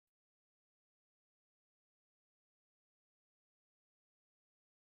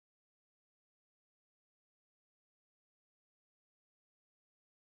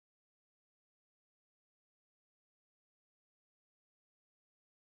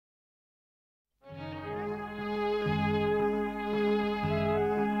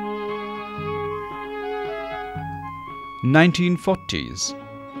1940s,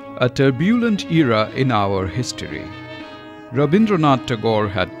 a turbulent era in our history. Rabindranath Tagore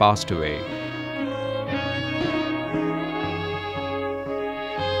had passed away.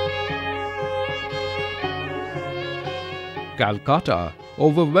 Calcutta,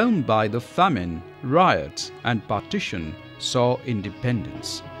 overwhelmed by the famine, riots and partition, saw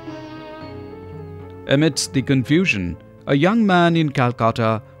independence. Amidst the confusion, a young man in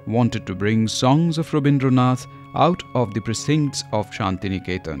Calcutta wanted to bring songs of Rabindranath out of the precincts of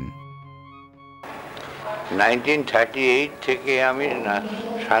Shantiniketan. 1938 থেকে আমি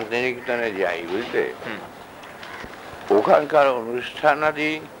শান্তিনিকেতনে যাই, বুঝতে ওখানকার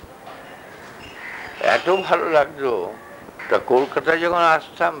অনুষ্ঠানাদি এত ভালো লাগতো। তা কলকাতায় যখন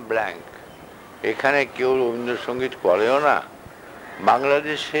আসতাম ব্ল্যাঙ্ক, এখানে কেউ রবীন্দ্রসঙ্গীত করেও না।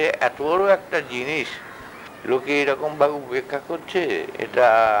 বাংলাদেশে এত বড় একটা জিনিস লোকে এরকমভাবে উপেক্ষা করছে, এটা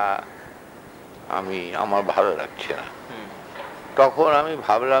আমার ভালো লাগছে না। তখন আমি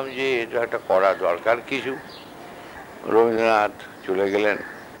ভাবলাম যে এটা একটা করা দরকার কিছু। রবীন্দ্রনাথ চলে গেলেন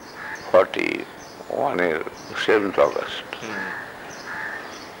 41-এর 7th August।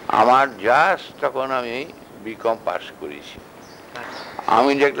 আমার জাস্ট তখন আমি বিকম পাস করেছি।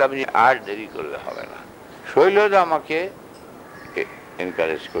 আমি দেখলাম যে আর দেরি করলে হবে না। শৈলদা আমাকে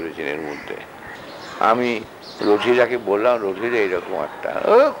এনকারেজ করেছেন এর মধ্যে। আমি রথিদাকে বললাম, রথিদা এরকম একটা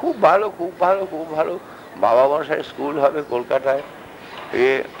খুব ভালো খুব ভালো খুব ভালো বাবা মশাই স্কুল হবে কলকাতায়,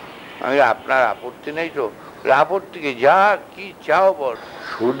 আমি আপনার আপত্তি নেই তো? আপত্তি কি, যা কি চাও বল,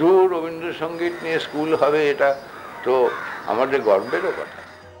 শুধু রবীন্দ্রসঙ্গীত নিয়ে স্কুল হবে, এটা তো আমাদের গর্বেরও কথা।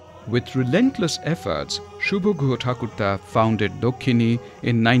 With relentless efforts, Shubhogho Thakurta founded Dakshinee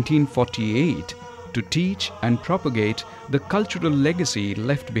in 1948 to teach and propagate the cultural legacy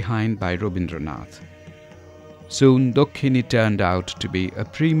left behind by Rabindranath. Soon, Dakshinee turned out to be a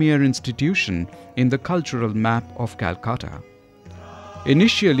premier institution in the cultural map of Calcutta.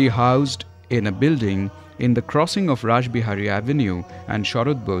 Initially housed in a building in the crossing of Rajbihari Avenue and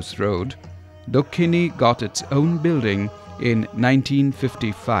Sharad Bose Road, Dakshinee got its own building in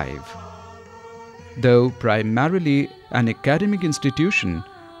 1955. Though primarily an academic institution,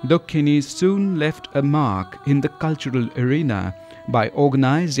 Dakshinee soon left a mark in the cultural arena by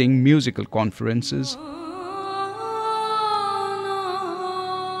organizing musical conferences,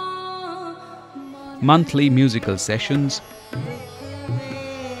 monthly musical sessions,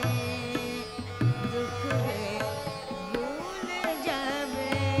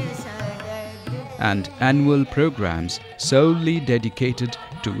 and annual programs solely dedicated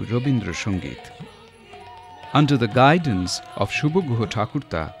to Rabindra Sangeet. Under the guidance of Shubhogho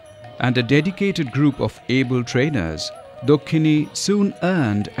Thakurta and a dedicated group of able trainers, Dakshinee soon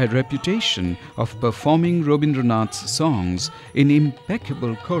earned a reputation of performing Rabindranath's songs in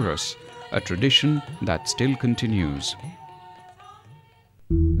impeccable chorus, a tradition that still continues.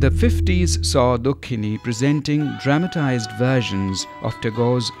 The 50s saw Dakshinee presenting dramatized versions of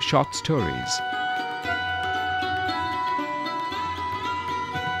Tagore's short stories.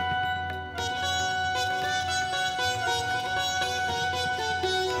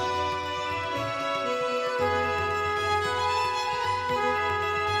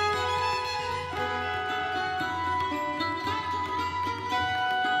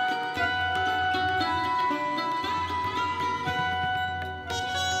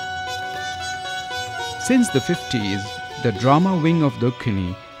 Since the 50s, the drama wing of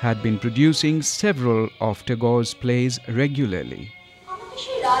Dakshinee had been producing several of Tagore's plays regularly.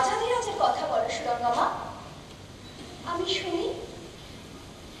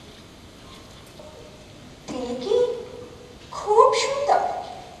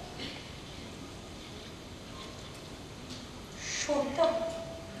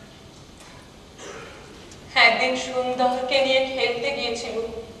 একদিন সুন্দরকে নিয়ে খেলতে গিয়েছিল,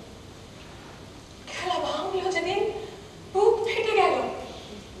 খেলা ভাঙলো যেদিন বুক ফেটে গেল।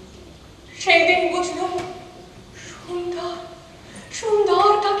 সেই দিন বুঝলো সুন্দর সুন্দর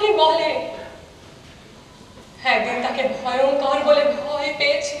কাকে বলে। একদিন তাকে ভয়ঙ্কর বলে ভয়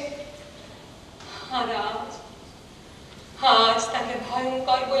পেয়েছে, আর আজ তাকে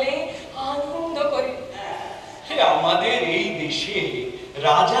ভয়ঙ্কর বলে আনন্দ করে। আমাদের এই দেশে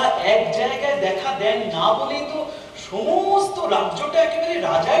রাজা এক জায়গায় দেখা দেন না বলেই তো সমস্ত রাজ্যটা একেবারে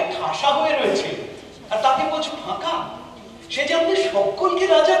রাজায় ঠাসা হয়ে রয়েছে। আর তাকে বলছো ফাঁকা, সে যে আমাদের সকলকে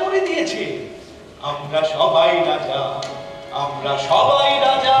রাজা করে দিয়েছে। আমরা সবাই রাজা, আমরা সবাই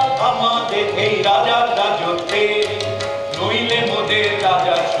রাজা, আমাদের এই রাজার রাজত্বে, নইলে মোদের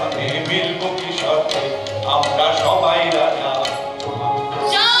রাজার সঙ্গে মিলব কি শর্তে, আমরা সবাই রাজা।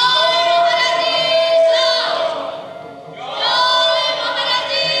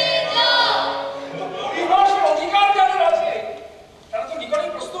 অধিকার জানে রাজা।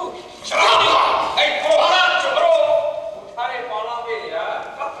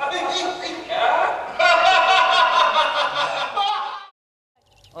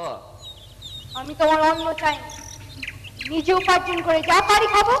 তোমার অন্ন চাই না, নিজে উপার্জন করে যা পারি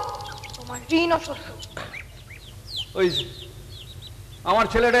খাবো, তোমার ঋণও শোধ। ওই যে আমার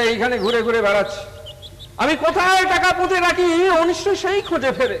ছেলেটা এইখানে ঘুরে ঘুরে বেড়াচ্ছে, আমি কোথায় টাকা পুঁতে রাখি অনিশ্চয় সেই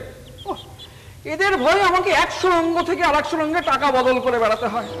খুঁজে ফেরে। এদের ভয়ে আমাকে 100 অঙ্গ থেকে আর 100 অঙ্গে টাকা বদল করে বেড়াতে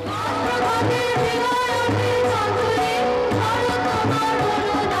হয়।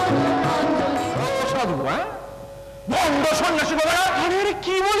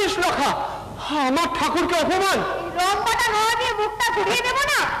 কি বলিস লখা, আমার ঠাকুরকে অপমান। রংটা নয় দিয়ে মুখটা ঘুরিয়ে দেবো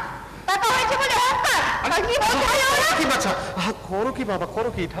না, টাকা হয়েছে বলে অহংকার। করো কি বাবা, করো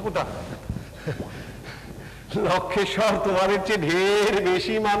কি ঠাকুরদা? লক্ষেশ্বর তোমাদের চেয়ে ঢের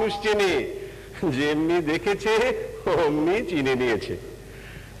বেশি মানুষ চেনে, যেমনি দেখেছে অমনি চিনে নিয়েছে।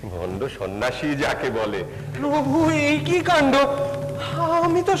 ভণ্ড সন্ন্যাসী যাকে বলে। প্রভু, এই কি কাণ্ড!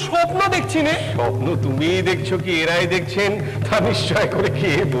 আমি তো স্বপ্ন দেখছি না। স্বপ্ন তুমি দেখছো কি এরাই দেখছেন তা নিশ্চয় করে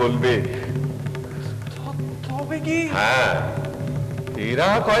কে বলবে? তবে কি? হ্যাঁ, এরা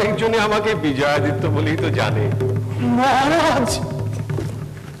কয়েকজনে আমাকে বিজয়াদিত্য বলেই তো জানে। মহারাজ,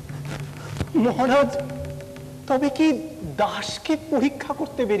 মহারাজ তবে কি দাসকে পরীক্ষা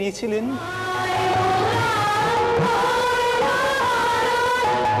করতে বেরিয়েছিলেন?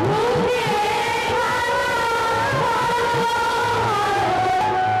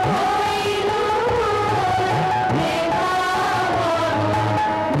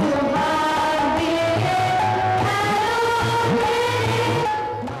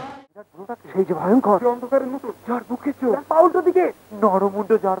 সেই যে ভয়ঙ্কর অন্ধকারের মতো, যার বুকে চোখ, পাউল্টো দিকে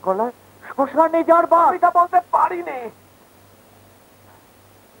নরমুন্ড, যার গলায় শ্মশানে যার বা এটা বলতে পারিনি।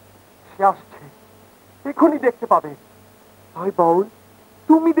 সে আসছে, এখনই দেখতে পাবে। ভাই বাউল,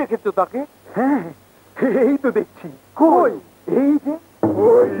 তুমি দেখেছো তাকে? হ্যাঁ, এই তো দেখছি। কই? এই যে,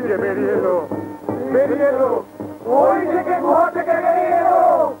 ওই যে বেরিয়ে এলো, বেরিয়ে এলো, ওই থেকে গুহা থেকে বেরিয়ে এলো।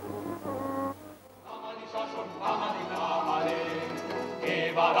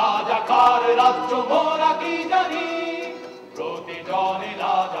 রাজাকার রাজ্য মোরা কি জানি, প্রতিজনে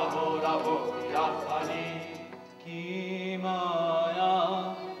রাজা মোরা রাজধানী। কি মায়া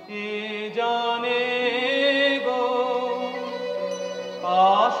এ জানে গো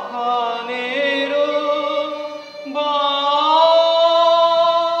আশানের বাঁধ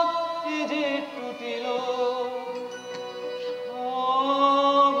এ যে টুটিল,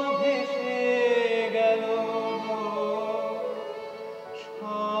 সব ভেসে গেল গো,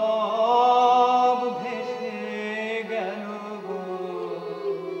 সব ভেসে গেল গো,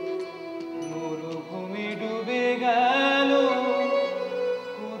 মরুভূমি ডুবে গেল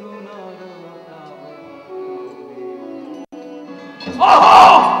করুণার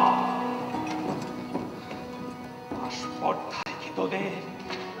স্পর্ধায় কি তোদের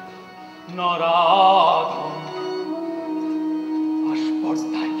নরাধম,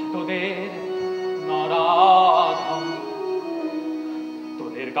 স্পর্ধায় কি তোদের নরাধম,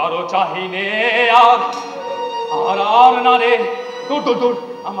 তোদের কারো চাহিনে আর আর আর না রে, দূর দূর দূর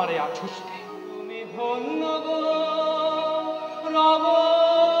আমারে আর ছুসতে। তুমি ধন্য গো রব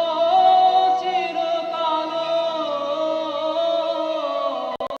চিরকাল,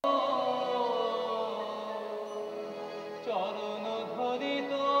 চরণ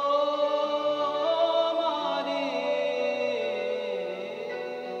ধরিত মারি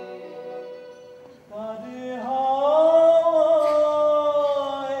তারে হাওয়ায়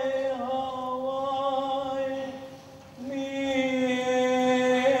হাওয়ায় নিয়ে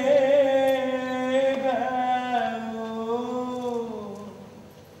গেল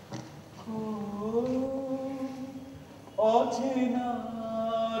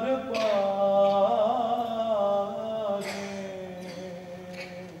অচেনার পারে।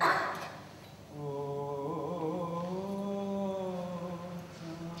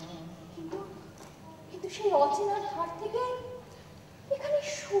 কিন্তু সেই অচেনার ধার থেকে এখানে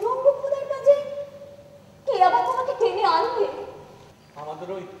সুরঙ্গ খোদার কাজে কে আবার তোমাকে টেনে আনবে? আমাদের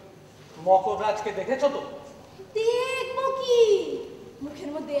ওই মকররাজকে দেখেছো তো? দেখবো কি, মুখের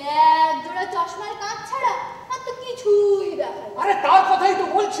মধ্যে এক জোড়া চশমার কাঁচ ছাড়া আর তো কিছুই দেখা যায় না। আরে তার কথাই তো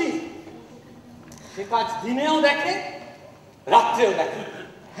বলছি, সে কাজ দিনেও দেখে রাত্রেও দেখে।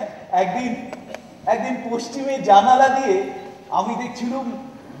 একদিন একদিন পশ্চিমে জানালা দিয়ে আমি দেখছিলাম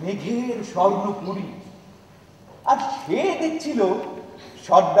মেঘের স্বর্ণপুরী, আর সে দেখছিল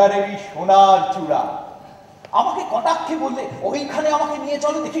সর্দারেরই সোনার চূড়া। আমাকে কটাক্ষে বললে, ওইখানে আমাকে নিয়ে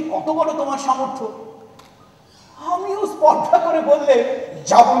চলো দেখি কত বড় তোমার সামর্থ্য। আমিও স্পর্ধা করে বললে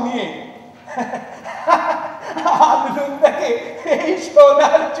যাবো নিয়ে। আন্দোলন দেখে এই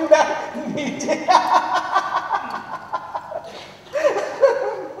সোনার চূড়া নিচে।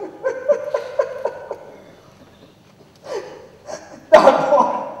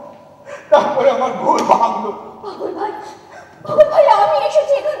 তারপরে আমার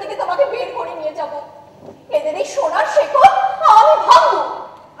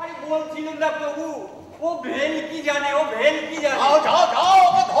না প্রভু, ও ভেল কি জানে, ও ভেল কি জানে। যাও যাও যাও,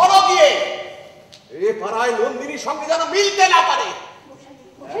 ওকে ধরো গিয়ে। এ পাড়ায় নন্দিনীর সঙ্গে যেন মিলতে না পারে।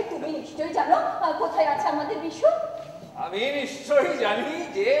 তুমি নিশ্চয়ই জানো কোথায় আছে আমাদের বিশু? আমি নিশ্চয়ই জানি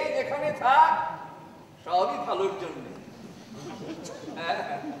যে যেখানে থাক সবই ভালোর জন্য।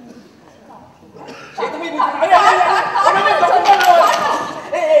 সে তুমি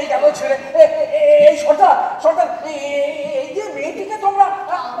এই কেমন ছেলে, এই সর্দার সর্দার, এই যে মেয়েটিকে তোমরা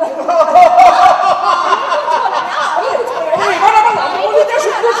এবার আমার নাম বলিতে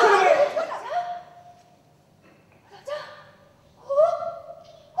শুনতে শুনবে।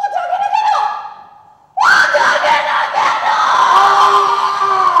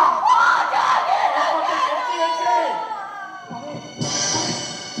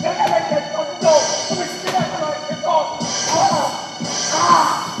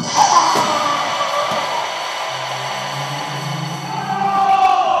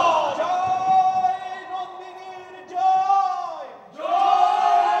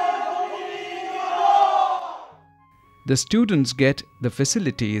 The students get the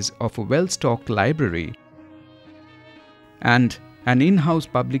facilities of a well-stocked library and an in-house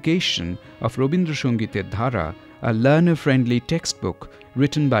publication of Robindra Sangiteer Dhara, a learner-friendly textbook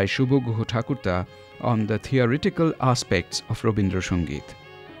written by Shubho Guha Thakurta on the theoretical aspects of Robindra Sangit.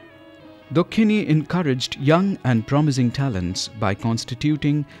 Dakshinee encouraged young and promising talents by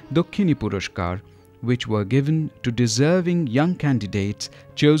constituting Dakshinee Puraskar, which were given to deserving young candidates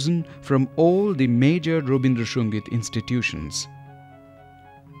chosen from all the major Robindra Sangit institutions.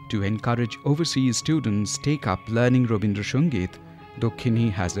 To encourage overseas students take up learning Robindra Sangit,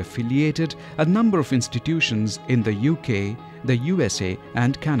 Dakshinee has affiliated a number of institutions in the UK, the USA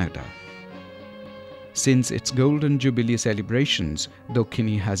and Canada. Since its Golden Jubilee celebrations,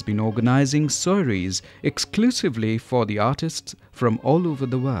 Dakshinee has been organizing soirees exclusively for the artists from all over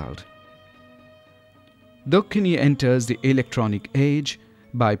the world. Dakshinee enters the electronic age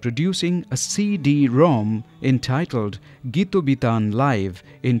by producing a CD-ROM entitled Gitobitan Live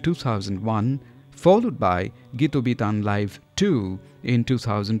in 2001, followed by Gitobitan Live 2 in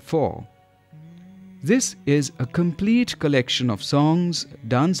 2004. This is a complete collection of songs,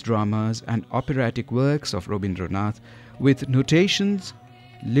 dance dramas and operatic works of Rabindranath with notations,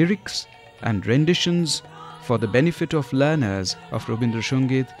 lyrics and renditions for the benefit of learners of Robindra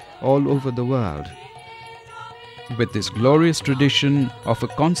Sangit all over the world. With this glorious tradition of a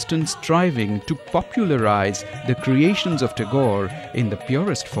constant striving to popularize the creations of Tagore in the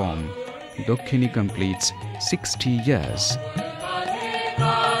purest form, Dakshinee completes 60 years.